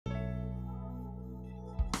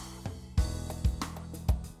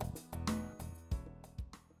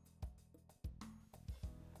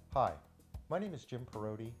Hi, my name is Jim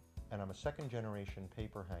Parodi, and I'm a second-generation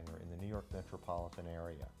paper hanger in the New York metropolitan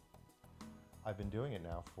area. I've been doing it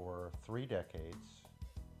now for 3 decades.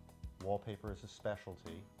 Wallpaper is a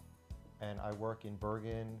specialty, and I work in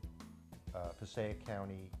Bergen, Passaic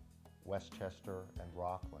County, Westchester, and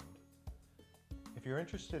Rockland. If you're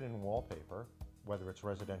interested in wallpaper, whether it's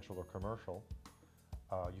residential or commercial,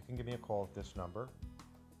 you can give me a call at this number.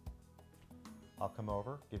 I'll come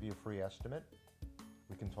over, give you a free estimate.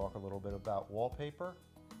 We can talk a little bit about wallpaper,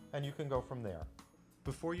 and you can go from there.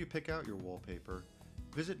 Before you pick out your wallpaper,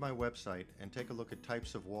 visit my website and take a look at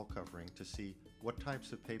types of wall covering to see what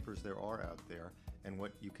types of papers there are out there and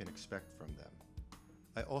what you can expect from them.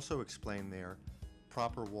 I also explain there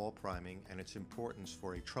proper wall priming and its importance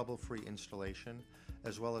for a trouble-free installation,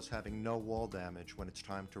 as well as having no wall damage when it's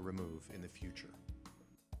time to remove in the future.